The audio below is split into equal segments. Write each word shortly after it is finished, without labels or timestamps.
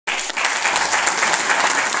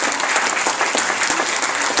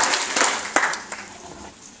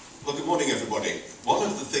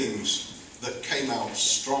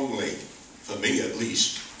for me at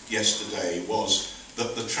least, yesterday was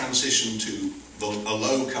that the transition to a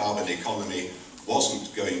low-carbon economy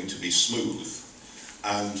wasn't going to be smooth.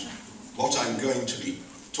 And what I'm going to be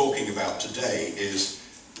talking about today is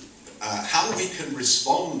how we can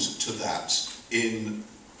respond to that in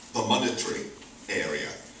the monetary area.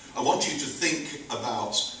 I want you to think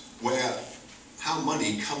about how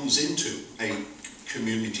money comes into a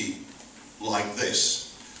community like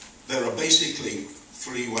this. There are basically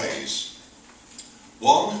three ways.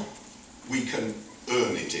 One, we can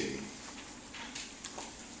earn it in.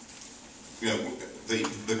 You know,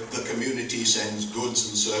 the community sends goods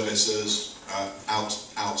and services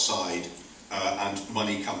outside, and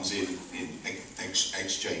money comes in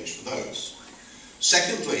exchange for those.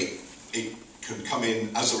 Secondly, it can come in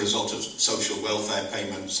as a result of social welfare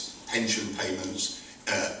payments, pension payments,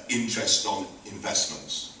 interest on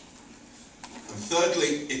investments. And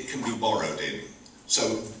thirdly, it can be borrowed in.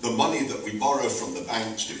 So the money that we borrow from the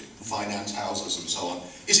banks to finance houses and so on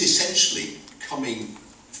is essentially coming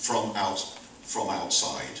from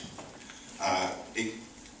outside.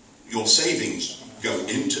 Your savings go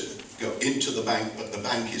into the bank, but the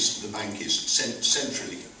bank is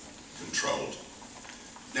centrally controlled.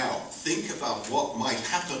 Now, think about what might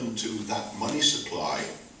happen to that money supply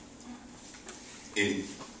in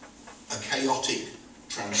a chaotic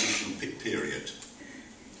transition period.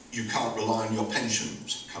 You can't rely on your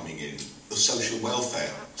pensions coming in. The social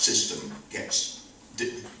welfare system gets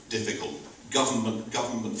difficult.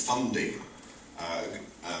 Government funding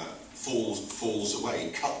falls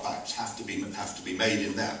away. Cutbacks have to be made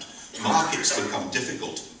in that. Markets become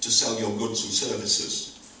difficult to sell your goods and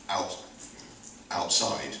services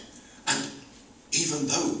outside. And even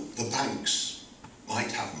though the banks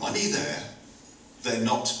might have money there, they're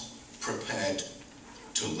not prepared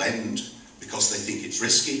to lend because they think it's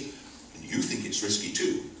risky, and you think it's risky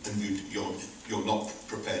too, and you're not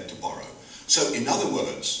prepared to borrow. So in other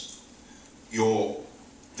words,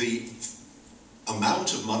 the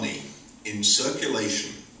amount of money in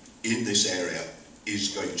circulation in this area is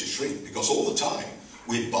going to shrink, because all the time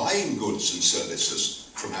we're buying goods and services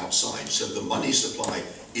from outside, so the money supply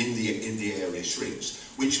in the area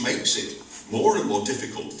shrinks, which makes it more and more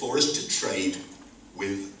difficult for us to trade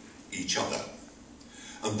with each other.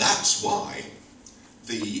 And that's why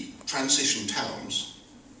the transition towns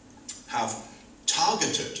have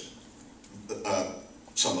targeted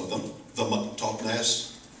some of them, the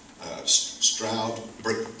Totnes, Stroud,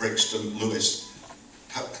 Brixton, Lewis,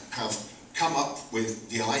 have come up with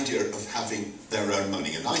the idea of having their own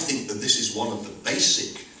money. And I think that this is one of the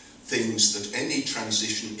basic things that any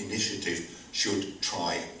transition initiative should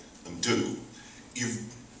try and do.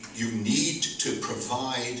 You need to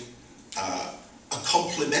provide a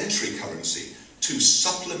complementary currency to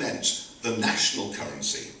supplement the national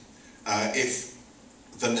currency if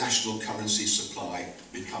the national currency supply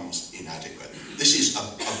becomes inadequate. This is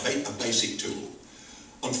a basic tool.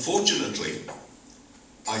 Unfortunately,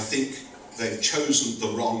 I think they've chosen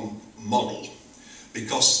the wrong model,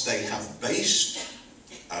 because they have based,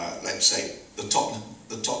 let's say, the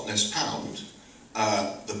Totnes pound,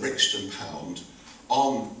 the Brixton pound,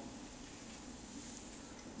 on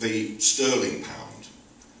the sterling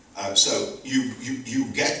pound. So you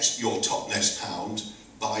get your Totnes pound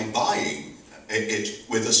by buying it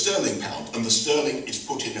with a sterling pound, and the sterling is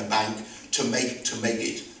put in a bank to make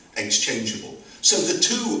it exchangeable. So the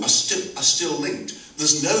two are still linked.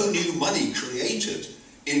 There's no new money created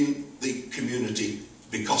in the community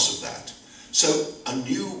because of that. So a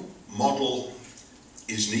new model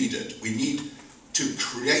is needed. We need to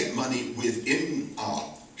create money within our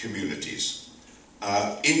communities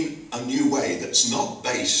in a new way that's not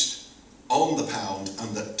based on the pound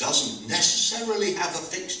and that doesn't necessarily have a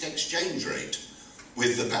fixed exchange rate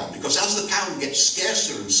with the pound. Because as the pound gets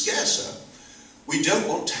scarcer and scarcer, we don't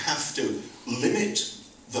want to have to limit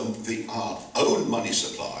our own money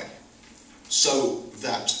supply so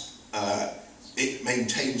that it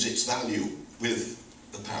maintains its value with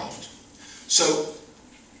the pound. So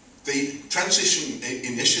the transition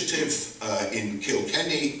initiative in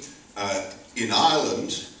Kilkenny, in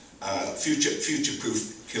Ireland,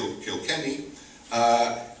 Future-Proof Kilkenny,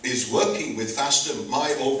 is working with FASTA,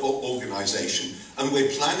 my organisation, and we're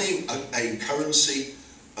planning a currency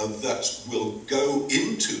that will go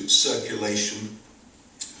into circulation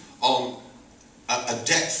on a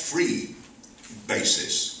debt-free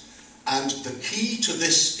basis. And the key to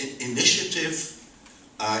this initiative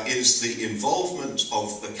is the involvement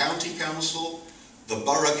of the County Council, the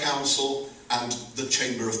Borough Council, and the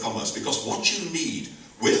Chamber of Commerce. Because what you need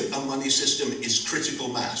with a money system is critical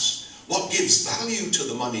mass. What gives value to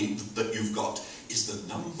the money that you've got is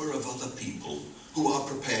the number of other people who are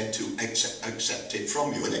prepared to accept it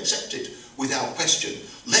from you, and accept it without question.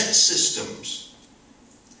 Lead systems,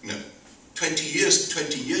 20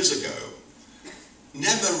 years ago,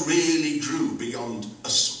 never really grew beyond a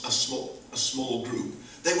small group.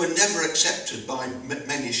 They were never accepted by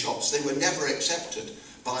many shops. They were never accepted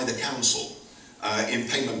by the council in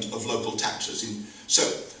payment of local taxes. So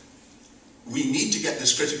we need to get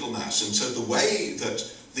this critical mass, and so the way that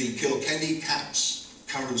the Kilkenny Cats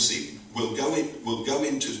currency will go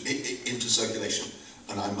into circulation,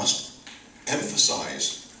 and I must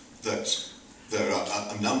emphasise that there are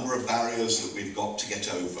a number of barriers that we've got to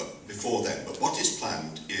get over before then. But what is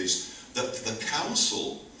planned is that the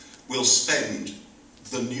council will spend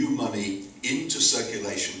the new money into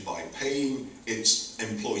circulation by paying its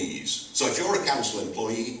employees. So if you're a council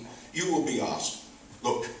employee, you will be asked,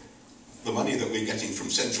 look, the money that we're getting from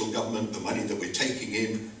central government, the money that we're taking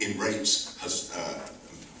in rates has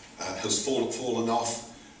fallen off.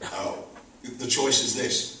 The choice is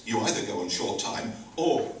this: you either go on short time,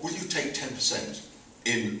 or will you take 10%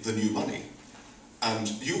 in the new money? And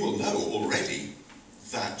you will know already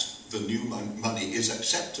that the new money is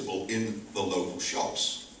acceptable in the local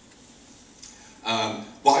shops.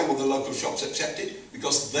 Why will the local shops accept it?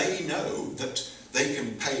 Because they know that they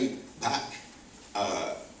can pay back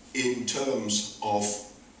in terms of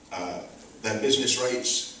their business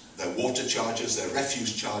rates, their water charges, their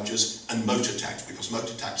refuse charges, and motor tax, because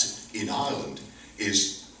motor tax in Ireland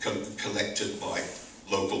is collected by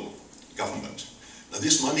local government. Now,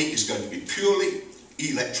 this money is going to be purely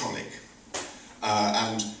electronic.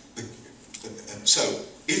 So,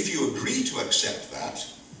 if you agree to accept that,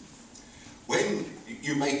 when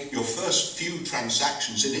you make your first few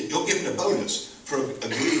transactions in it, you're given a bonus for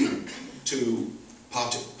agreeing to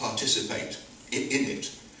participate in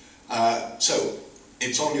it. So,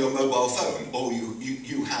 it's on your mobile phone, or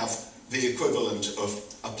you have the equivalent of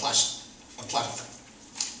a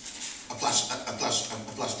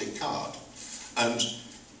plastic card. And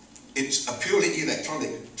it's a purely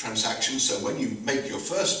electronic transaction, so when you make your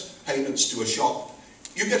first payments to a shop,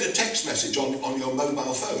 you get a text message on your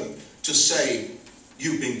mobile phone to say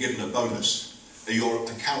you've been given a bonus, your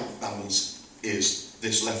account balance is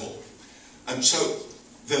this level. And so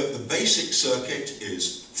the basic circuit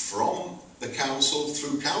is from the council,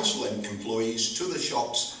 through council employees, to the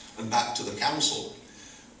shops and back to the council.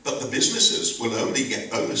 But the businesses will only get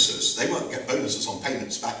bonuses. They won't get bonuses on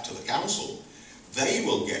payments back to the council. They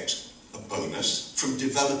will get a bonus from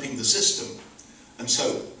developing the system. And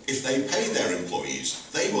so if they pay their employees,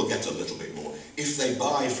 they will get a little bit more. If they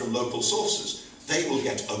buy from local sources, they will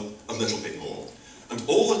get a little bit more. And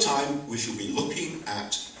all the time we shall be looking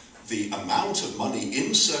at the amount of money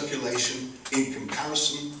in circulation in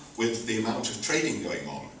comparison with the amount of trading going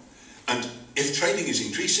on. And if trading is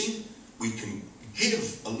increasing, we can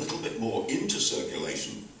give a little bit more into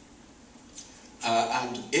circulation.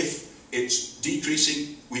 And if it's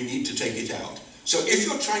decreasing, we need to take it out. So if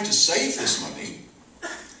you're trying to save this money,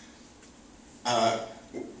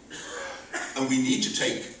 and we need to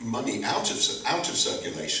take money out of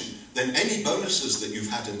circulation, then any bonuses that you've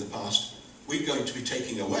had in the past, we're going to be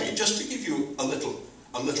taking away. Just to give you a little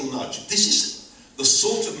nudge. This is the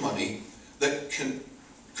sort of money that could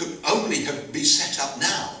only be set up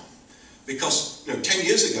now, because 10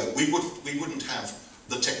 years ago we wouldn't have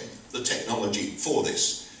the technology for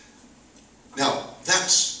this. Now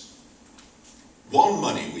that's one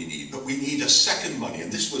money we need, but we need a second money,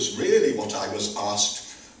 and this was really what I was asked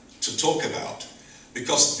to talk about,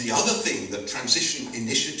 because the other thing that transition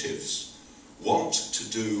initiatives want to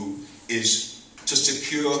do is to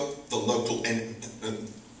secure the local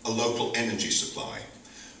energy supply,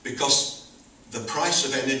 because the price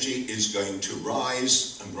of energy is going to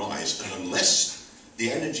rise and rise, and unless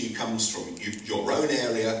the energy comes from your own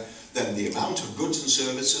area, then the amount of goods and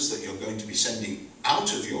services that you're going to be sending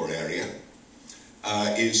out of your area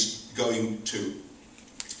is going to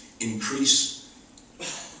increase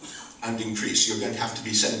and increase. You're going to have to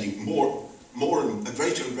be sending more and a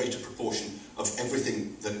greater and greater proportion of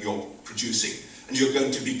everything that you're producing. And you're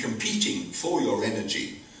going to be competing for your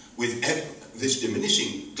energy with this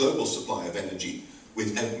diminishing global supply of energy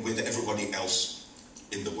with everybody else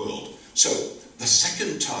in the world. So the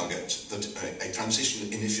second target that a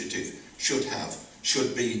transition initiative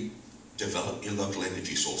should be develop your local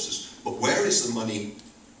energy sources. But where is the money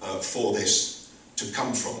for this to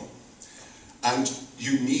come from? And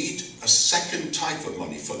you need a second type of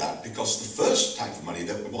money for that, because the first type of money,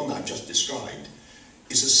 the one I've just described,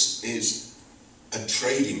 is a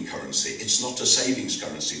trading currency. It's not a savings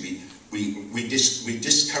currency. We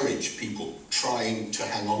discourage people trying to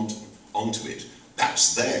hang on to it.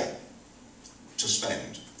 that's there to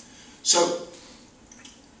spend. So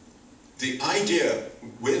the idea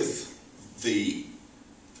with the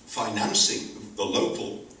financing the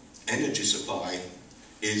local energy supply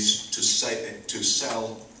is to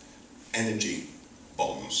sell energy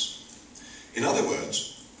bonds. In other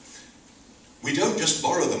words, we don't just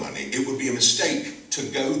borrow the money. It would be a mistake to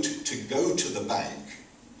go to the bank,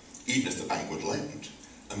 even if the bank would lend,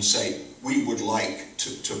 and say, we would like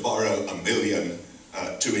to borrow $1 million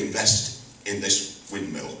to invest in this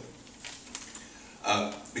windmill.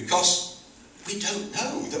 Because we don't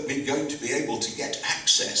know that we're going to be able to get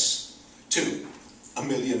access to £1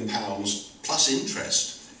 million plus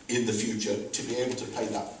interest in the future to be able to pay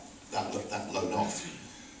that loan off.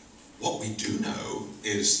 What we do know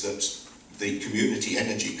is that the community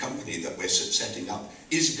energy company that we're setting up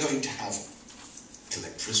is going to have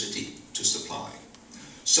electricity to supply.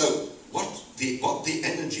 So what the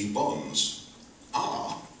energy bonds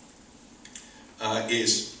are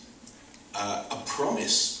is a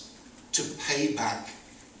promise to pay back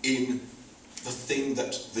in the thing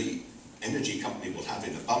that the energy company will have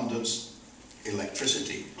in abundance,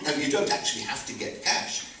 electricity. Now, you don't actually have to get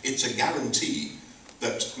cash. It's a guarantee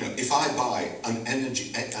that, you know, if I buy an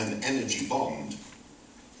energy bond,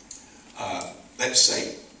 let's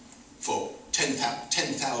say for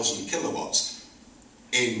 10,000 kilowatts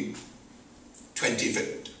in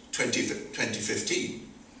 2015,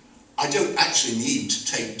 I don't actually need to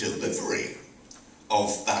take delivery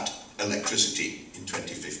of that electricity in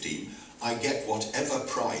 2015. I get whatever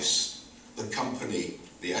price the company,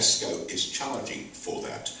 the ESCO, is charging for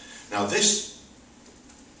that. Now this,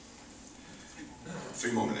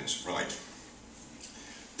 3 more minutes, right.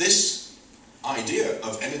 This idea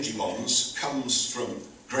of energy bonds comes from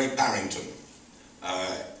Great Barrington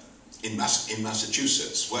in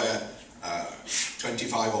Massachusetts, where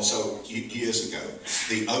 25 or so years ago,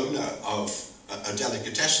 the owner of a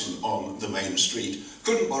delicatessen on the main street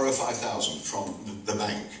couldn't borrow 5,000 from the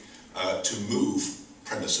bank to move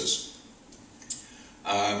premises.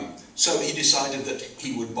 So he decided that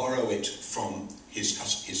he would borrow it from his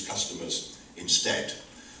customers instead.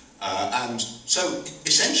 And so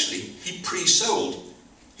essentially he pre-sold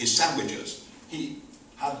his sandwiches. He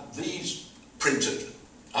had these printed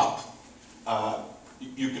up.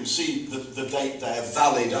 You can see the date there,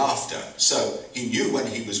 valid after. So he knew when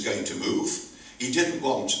he was going to move. He didn't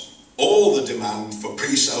want all the demand for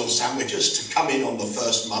pre-sold sandwiches to come in on the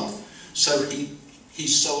first month. So he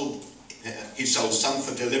sold some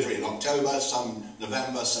for delivery in October, some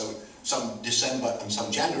November, so some December and some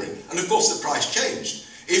January. And of course the price changed.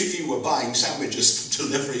 If you were buying sandwiches for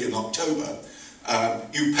delivery in October,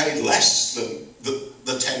 you paid less than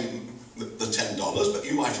the $10, but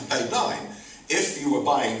you might have paid $9. If you were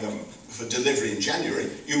buying them for delivery in January,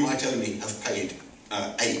 you might only have paid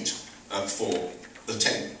 $8 for the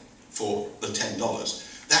 $10.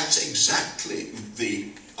 That's exactly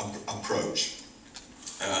the approach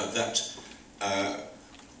that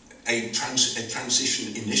a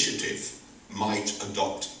transition initiative might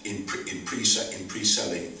adopt in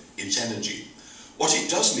pre-selling its energy. What it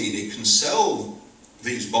does mean, it can sell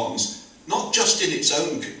these bonds not just in its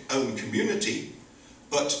own community,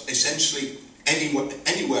 but essentially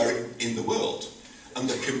anywhere in the world. And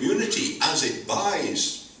the community, as it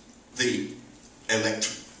buys the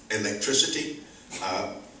electricity,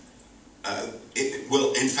 it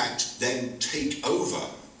will in fact then take over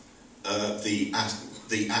the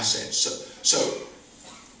assets. So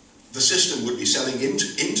the system would be selling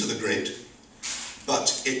into the grid,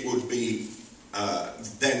 but it would be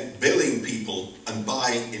then billing people and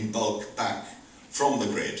buying in bulk back from the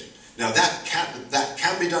grid. Now that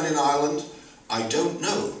can be done in Ireland. I don't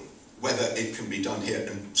know whether it can be done here,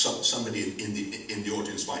 and somebody in the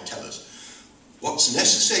audience might tell us. What's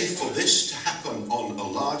necessary for this to happen on a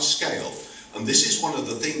large scale, and this is one of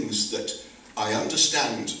the things that I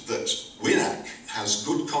understand that WINAC has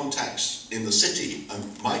good contacts in the city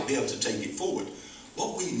and might be able to take it forward.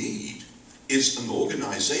 What we need is an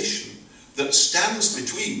organisation that stands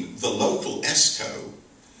between the local ESCO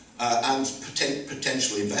and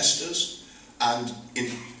potential investors, and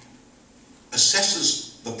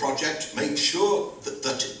assesses the project, makes sure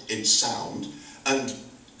that it's sound, and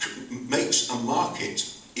makes a market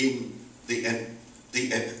in the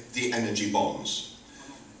energy bonds.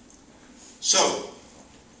 So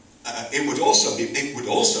it would also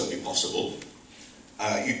be possible.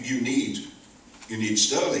 You need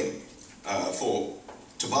sterling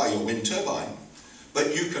to buy your wind turbine,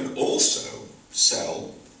 but you can also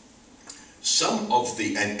sell some of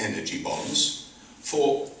the energy bonds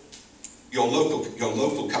for your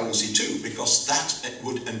local currency too, because that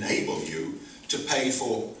would enable you to pay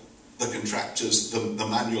for the contractors, the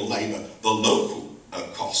manual labour, the local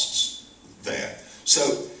costs there.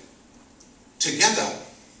 So together,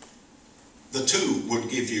 the two would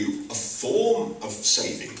give you a form of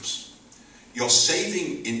savings. You're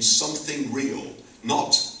saving in something real,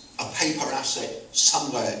 not a paper asset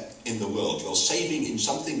somewhere in the world. You're saving in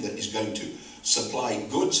something that is going to supply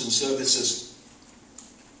goods and services,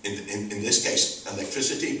 in this case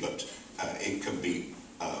electricity, but it can be,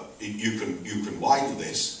 you can widen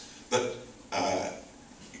this, but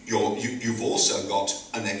you've also got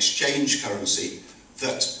an exchange currency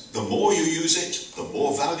that the more you use it, the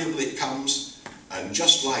more valuable it comes, and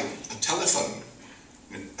just like a telephone,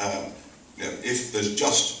 if there's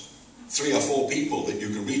just 3 or 4 people that you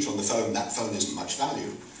can reach on the phone, that phone isn't much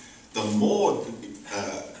value. The more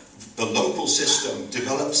the local system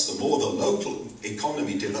develops, the more the local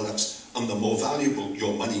economy develops, and the more valuable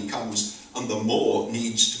your money comes, and the more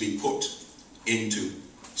needs to be put into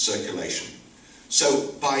circulation.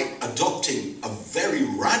 So by adopting a very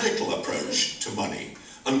radical approach to money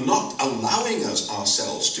and not allowing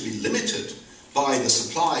ourselves to be limited by the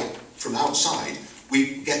supply from outside,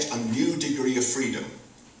 we get a new degree of freedom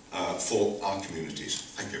for our communities.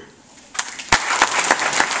 Thank you.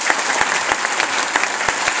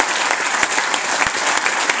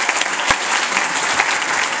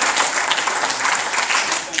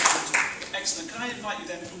 Excellent. Can I invite you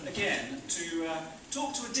then again to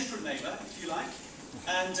talk to a different neighbour, if you like,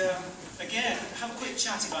 and again have a quick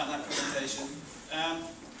chat about that presentation.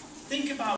 Think about